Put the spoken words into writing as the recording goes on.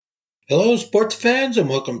Hello, sports fans, and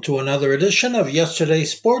welcome to another edition of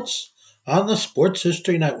Yesterday's Sports on the Sports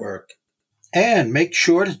History Network. And make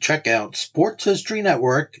sure to check out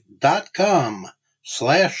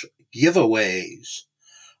sportshistorynetwork.com/giveaways.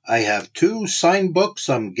 I have two signed books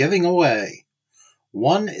I'm giving away.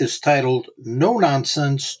 One is titled No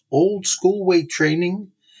Nonsense Old School Weight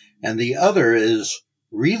Training, and the other is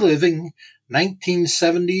Reliving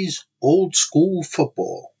 1970s Old School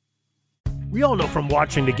Football. We all know from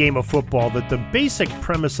watching the game of football that the basic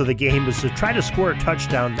premise of the game is to try to score a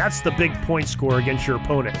touchdown. That's the big point score against your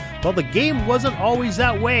opponent. Well, the game wasn't always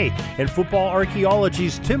that way. And Football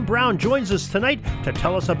Archaeology's Tim Brown joins us tonight to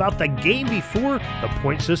tell us about the game before the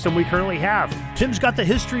point system we currently have. Tim's got the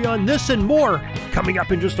history on this and more coming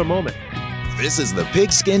up in just a moment. This is the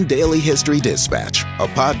Pigskin Daily History Dispatch, a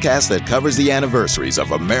podcast that covers the anniversaries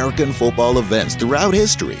of American football events throughout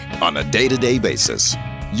history on a day-to-day basis.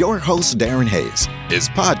 Your host, Darren Hayes, is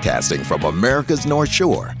podcasting from America's North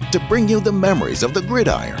Shore to bring you the memories of the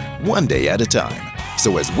gridiron, one day at a time.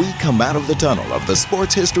 So as we come out of the tunnel of the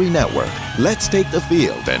Sports History Network, let's take the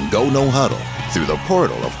field and go no huddle through the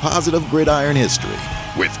portal of positive gridiron history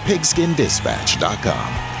with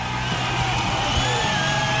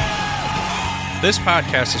pigskindispatch.com. This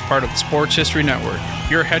podcast is part of the Sports History Network,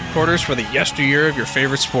 your headquarters for the yesteryear of your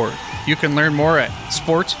favorite sport. You can learn more at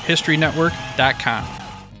sportshistorynetwork.com.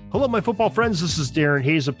 Hello, my football friends. This is Darren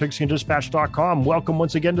Hayes of pigskindispatch.com. Welcome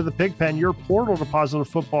once again to the Pigpen, your portal to positive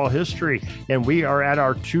football history. And we are at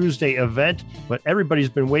our Tuesday event, what everybody's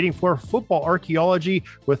been waiting for, Football Archaeology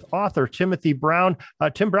with author Timothy Brown.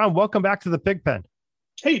 Tim Brown, welcome back to the Pigpen.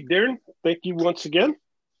 Hey, Darren. Thank you once again.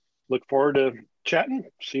 Look forward to chatting,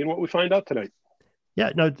 seeing what we find out tonight.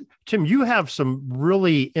 Yeah, no, Tim, you have some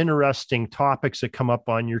really interesting topics that come up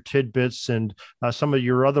on your tidbits and some of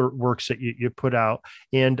your other works that you put out.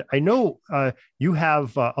 And I know you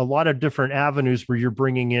have a lot of different avenues where you're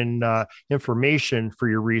bringing in information for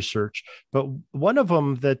your research. But one of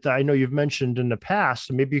them that I know you've mentioned in the past,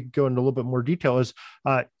 and maybe you could go into a little bit more detail, is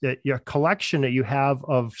your collection that you have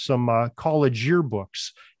of some college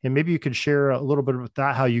yearbooks. And maybe you could share a little bit about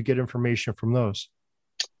that, how you get information from those.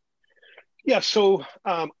 Yeah, so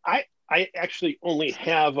I actually only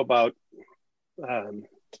have about I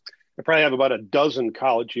probably have about a dozen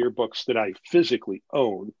college yearbooks that I physically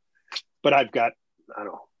own, but I've got, I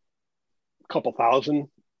don't know, a couple thousand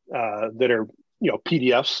that are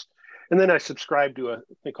PDFs, and then I subscribe to a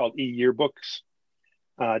thing called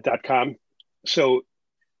eyearbooks.com. So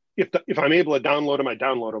if I'm able to download them, I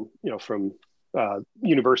download them from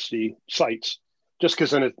university sites. Just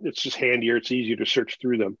because then it's just handier, it's easier to search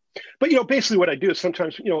through them. But, basically what I do is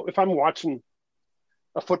sometimes, if I'm watching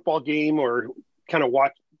a football game or kind of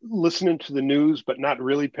listening to the news, but not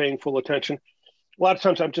really paying full attention, a lot of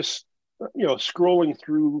times I'm just, scrolling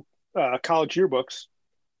through college yearbooks,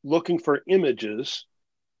 looking for images.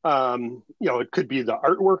 It could be the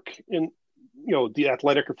artwork in, the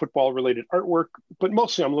athletic or football related artwork, but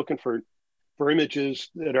mostly I'm looking for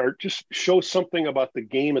images that are just show something about the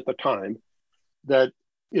game at the time that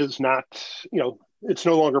is not, it's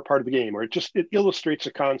no longer part of the game, or it illustrates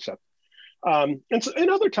a concept. And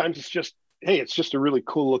other times it's just, hey, it's just a really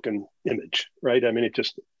cool looking image, right? I mean,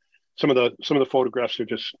 some of the photographs are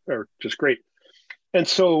just great. And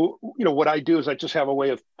so, what I do is I just have a way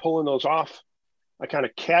of pulling those off. I kind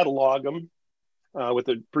of catalog them with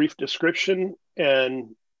a brief description.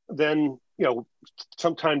 And then,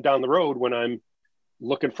 sometime down the road when I'm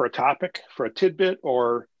looking for a topic, for a tidbit,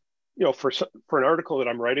 or for an article that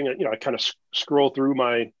I'm writing, I kind of scroll through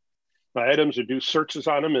my items or do searches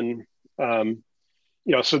on them, and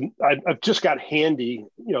so I've just got handy.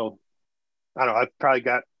 I don't know. I've probably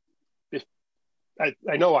got.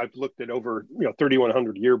 I know I've looked at over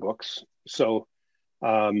 3,100 yearbooks. So,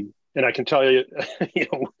 and I can tell you,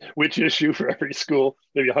 which issue for every school.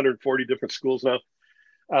 Maybe 140 different schools now.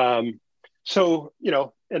 So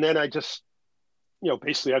and then I just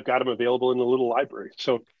basically I've got them available in the little library.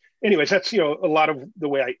 So. Anyways, that's, a lot of the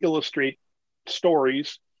way I illustrate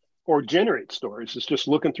stories or generate stories is just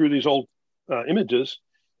looking through these old images.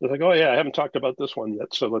 It's like, oh yeah, I haven't talked about this one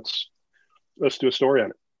yet. So let's do a story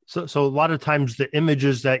on it. So a lot of times the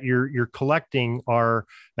images that you're collecting are,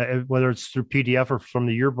 whether it's through PDF or from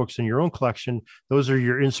the yearbooks in your own collection, those are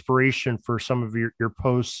your inspiration for some of your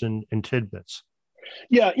posts and tidbits.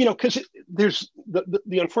 Yeah, because there's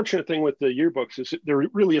the unfortunate thing with the yearbooks is there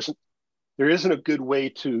really isn't a good way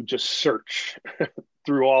to just search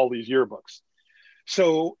through all these yearbooks.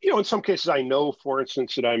 So, in some cases I know, for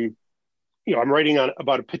instance, that I'm writing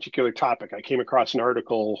about a particular topic. I came across an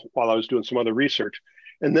article while I was doing some other research,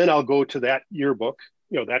 and then I'll go to that yearbook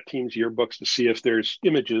that team's yearbooks to see if there's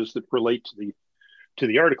images that relate to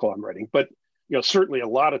the article I'm writing. But certainly a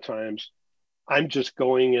lot of times I'm just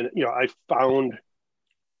going and I found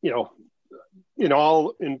in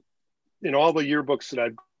all the yearbooks that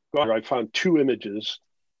I've got, I found 2 images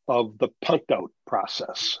of the punt out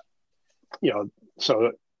process.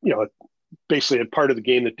 So basically a part of the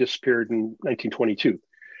game that disappeared in 1922.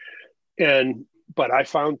 But I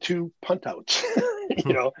found 2 punt outs,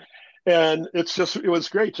 and it was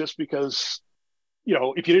great just because,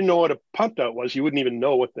 if you didn't know what a punt out was, you wouldn't even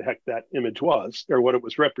know what the heck that image was or what it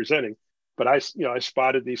was representing. But I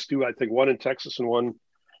spotted these 2, I think one in Texas and one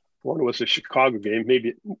was a Chicago game. Maybe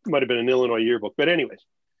it might've been an Illinois yearbook, but anyways,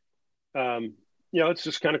 it's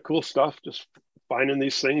just kind of cool stuff. Just finding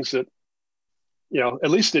these things that,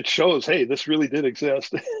 at least it shows, hey, this really did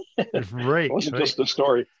exist. Right. It wasn't just a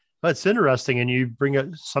story. That's interesting. And you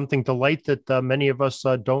bring something to light that many of us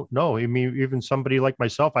don't know. I mean, even somebody like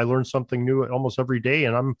myself, I learn something new almost every day.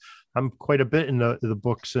 And I'm quite a bit in the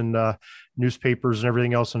books and newspapers and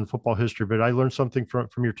everything else in football history, but I learn something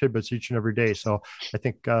from your tidbits each and every day. So I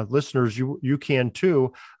think listeners, you can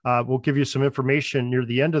too. We'll give you some information near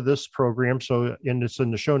the end of this program. And it's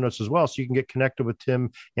in the show notes as well. So you can get connected with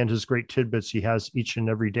Tim and his great tidbits he has each and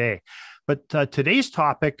every day. But today's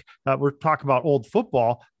topic, we're talking about old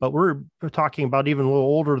football, but we're talking about even a little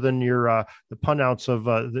older than the punt outs of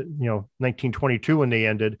 1922 when they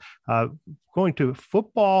ended, going to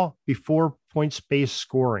football before points-based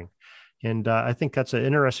scoring. And I think that's an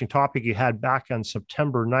interesting topic you had back on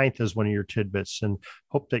September 9th as one of your tidbits, and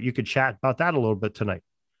hope that you could chat about that a little bit tonight.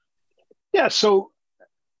 Yeah. So,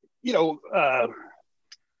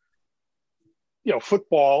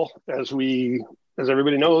 football, as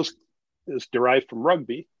everybody knows, is derived from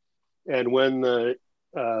rugby. And when the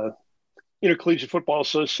Intercollegiate Football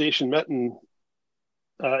Association met in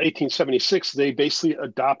 1876, they basically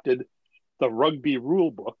adopted the rugby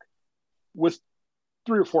rule book with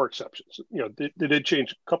 3 or 4 exceptions. They did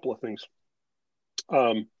change a couple of things.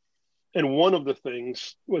 And one of the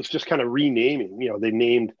things was just kind of renaming. They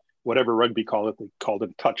named whatever rugby called it, they called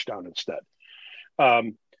it a touchdown instead.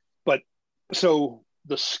 But so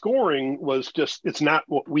the scoring was it's not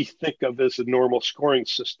what we think of as a normal scoring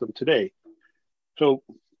system today. So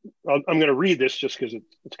I'm going to read this just because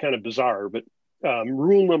it's kind of bizarre, but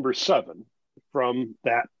rule number 7 from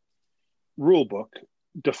that rule book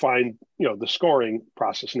defined, the scoring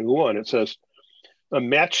process in one. It says, a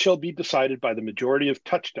match shall be decided by the majority of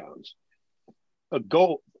touchdowns. A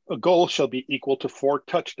goal shall be equal to 4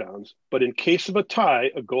 touchdowns, but in case of a tie,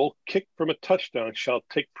 a goal kicked from a touchdown shall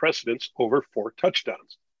take precedence over 4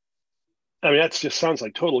 touchdowns. I mean, that just sounds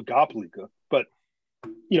like total gobbledygook. But,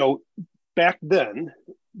 back then,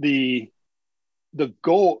 the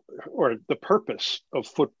goal or the purpose of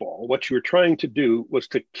football, what you were trying to do was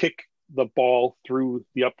to kick the ball through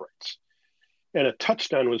the uprights. And a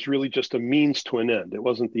touchdown was really just a means to an end. It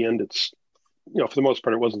wasn't the end. For the most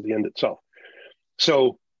part, it wasn't the end itself.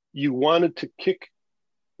 So you wanted to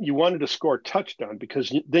score a touchdown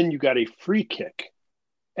because then you got a free kick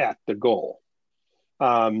at the goal.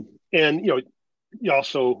 And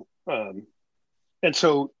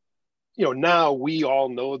now we all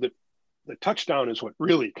know that the touchdown is what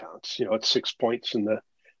really counts. It's 6 points, and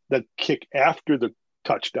the kick after the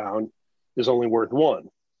touchdown is only worth 1.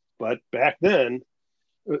 But back then,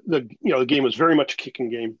 the game was very much a kicking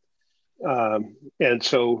game. And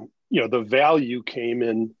so, the value came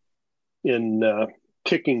in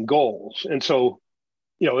kicking goals. And so,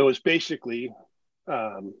 it was basically,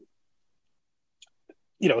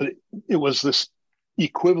 it was this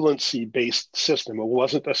equivalency-based system. It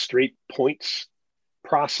wasn't a straight points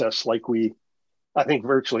process like I think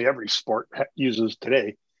virtually every sport uses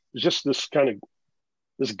today. It's just this kind of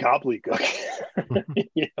this gobbledygook.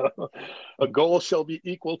 A goal shall be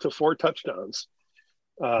equal to 4 touchdowns.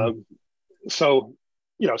 So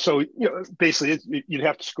basically you'd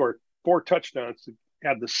have to score 4 touchdowns to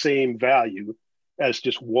have the same value as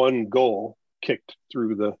just 1 goal kicked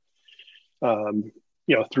through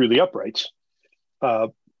the uprights.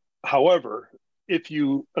 However, if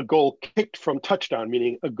a goal kicked from touchdown,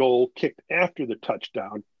 meaning a goal kicked after the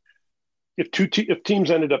touchdown, if teams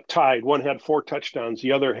ended up tied, one had 4 touchdowns,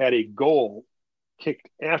 the other had a goal kicked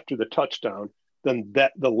after the touchdown, then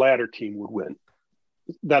the latter team would win.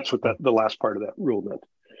 That's what the last part of that rule meant.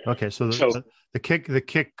 Okay, so the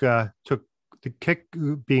kick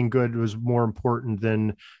being good was more important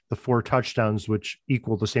than the 4 touchdowns, which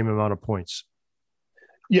equal the same amount of points.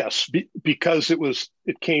 Yes, because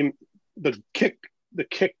the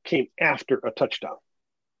kick came after a touchdown.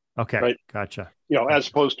 Okay, right? Gotcha. As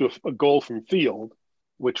opposed to a goal from field,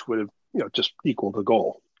 which would have just equal the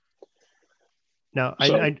goal. Now,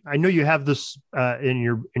 So, I know you have this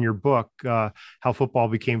in your book, How Football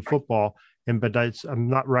Became Football, but I'm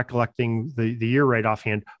not recollecting the year right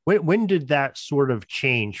offhand. When did that sort of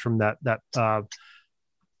change from that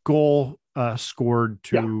goal scored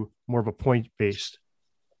to more of a point based?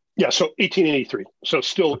 Yeah, so 1883. So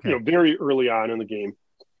still, Okay. very early on in the game.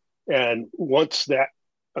 And once that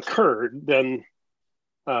occurred, then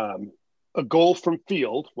a goal from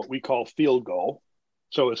field, what we call field goal,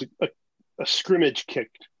 so it's a scrimmage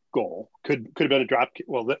kicked goal, could have been a drop kick.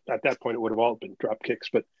 Well, at that point, it would have all been drop kicks,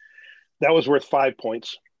 but that was worth 5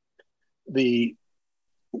 points. The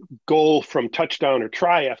goal from touchdown or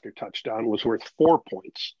try after touchdown was worth 4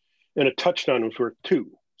 points, and a touchdown was worth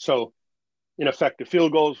 2. So, in effect, a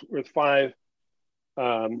field goal is worth 5,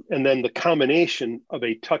 and then the combination of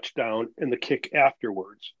a touchdown and the kick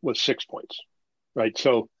afterwards was 6 points, right?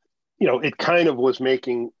 So, it kind of was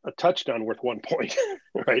making a touchdown worth 1 point,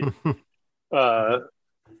 right?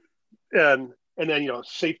 And then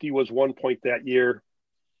safety was 1 point that year,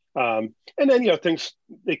 and then things,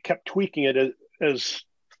 they kept tweaking it as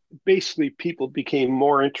basically people became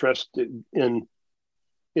more interested in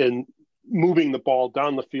moving the ball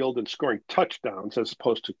down the field and scoring touchdowns as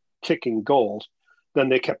opposed to kicking goals. Then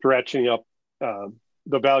they kept ratcheting up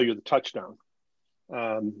the value of the touchdown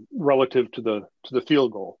relative to the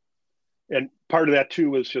field goal, and part of that too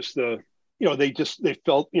was just they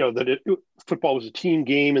felt that football was a team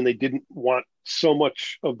game, and they didn't want so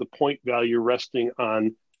much of the point value resting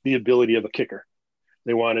on the ability of a kicker.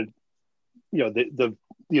 They wanted the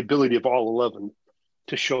ability of all 11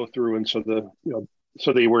 to show through, and so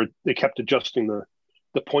they kept adjusting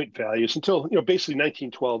the point values until basically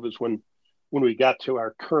 1912 is when we got to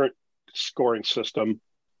our current scoring system,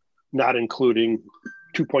 not including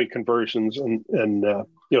 2-point conversions and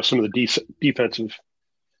some of the defensive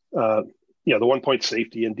the 1 point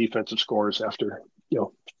safety and defensive scores after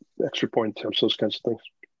extra point attempts, those kinds of things.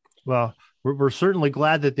 Well, we're certainly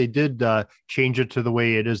glad that they did change it to the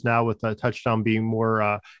way it is now, with the touchdown being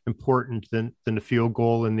more important than the field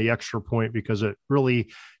goal and the extra point, because it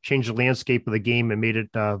really changed the landscape of the game and made it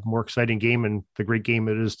a more exciting game and the great game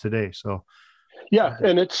it is today. So, yeah,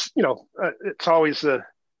 and it's it's always I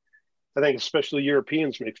think especially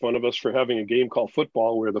Europeans make fun of us for having a game called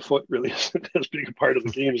football where the foot really isn't as big a part of the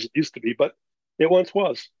game as it used to be, but it once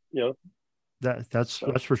was. That's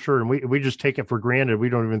for sure, and we just take it for granted. We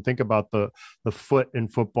don't even think about the foot in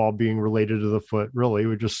football being related to the foot. Really,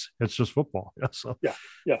 it's just football. So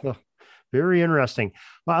very interesting.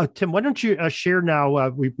 Tim, why don't you share now?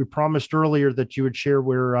 We promised earlier that you would share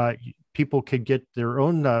where people could get their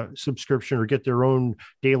own subscription or get their own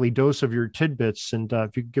daily dose of your tidbits, and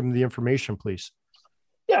if you could give them the information, please.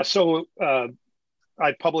 Yeah, so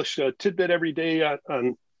I publish a tidbit every day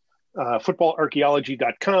on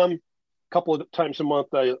footballarchaeology.com. A couple of times a month,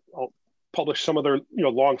 I'll publish some of their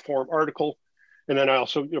long form article, and then I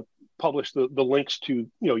also publish the links to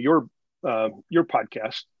your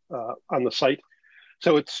podcast on the site.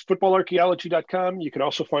 So it's footballarchaeology.com. You can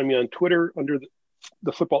also find me on Twitter under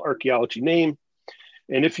the Football Archaeology name.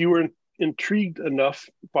 And if you were intrigued enough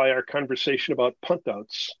by our conversation about punt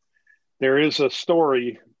outs, there is a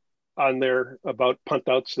story on there about punt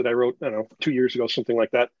outs that I wrote, 2 years ago, something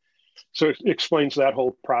like that. So it explains that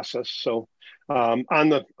whole process. So on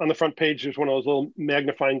the front page, there's one of those little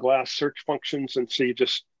magnifying glass search functions, and so you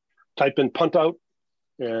just type in punt out,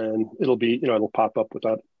 and it'll it'll pop up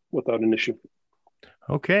without an issue.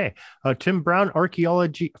 Okay. Tim Brown,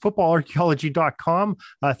 footballarchaeology.com.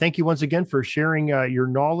 Thank you once again for sharing your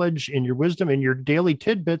knowledge and your wisdom and your daily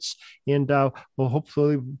tidbits. And we'll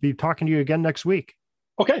hopefully be talking to you again next week.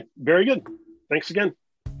 Okay. Very good. Thanks again.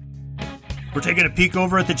 We're taking a peek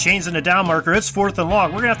over at the chains and the down marker. It's 4th and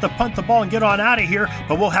long. We're going to have to punt the ball and get on out of here,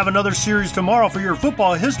 but we'll have another series tomorrow for your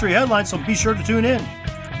football history headlines, so be sure to tune in.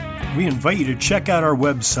 We invite you to check out our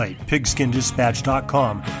website,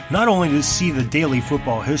 pigskindispatch.com, not only to see the daily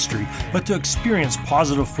football history, but to experience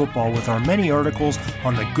positive football with our many articles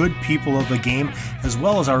on the good people of the game, as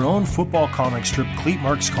well as our own football comic strip, Cleat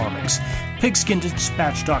Marks Comics.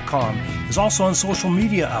 Pigskindispatch.com is also on social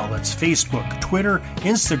media outlets, Facebook, Twitter,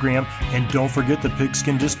 Instagram, and don't forget the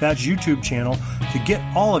Pigskin Dispatch YouTube channel to get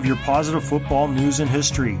all of your positive football news and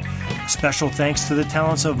history. Special thanks to the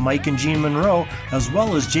talents of Mike and Gene Monroe, as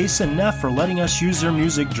well as Jason Neff for letting us use their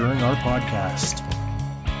music during our podcast.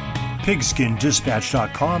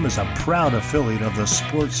 PigskinDispatch.com is a proud affiliate of the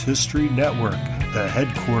Sports History Network, the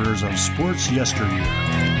headquarters of sports yesteryear.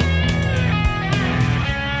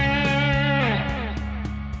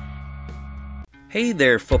 Hey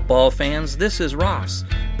there, football fans. This is Ross.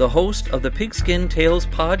 the host of the Pigskin Tales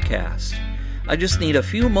podcast. I just need a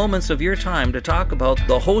few moments of your time to talk about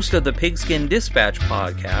the host of the Pigskin Dispatch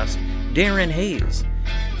podcast, Darren Hayes.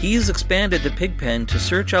 He's expanded the Pigpen to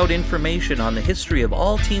search out information on the history of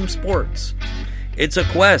all team sports. It's a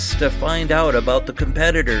quest to find out about the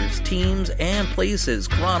competitors, teams, and places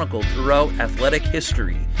chronicled throughout athletic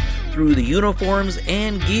history, through the uniforms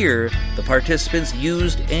and gear the participants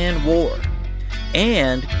used and wore.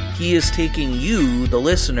 And he is taking you, the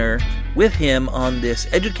listener, with him on this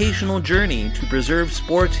educational journey to preserve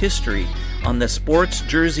sports history on the Sports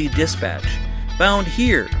Jersey Dispatch, found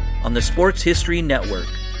here on the Sports History Network.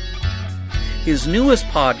 His newest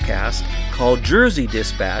podcast, called Jersey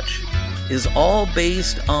Dispatch, is all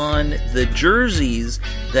based on the jerseys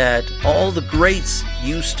that all the greats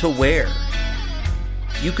used to wear.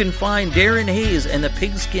 You can find Darren Hayes and the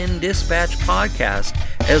Pigskin Dispatch podcast,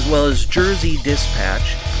 as well as Jersey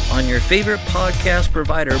Dispatch, on your favorite podcast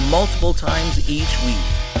provider multiple times each week.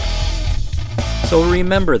 So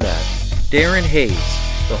remember that, Darren Hayes,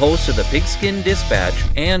 the host of the Pigskin Dispatch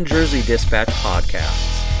and Jersey Dispatch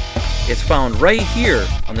podcasts. It's found right here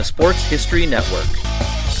on the Sports History Network.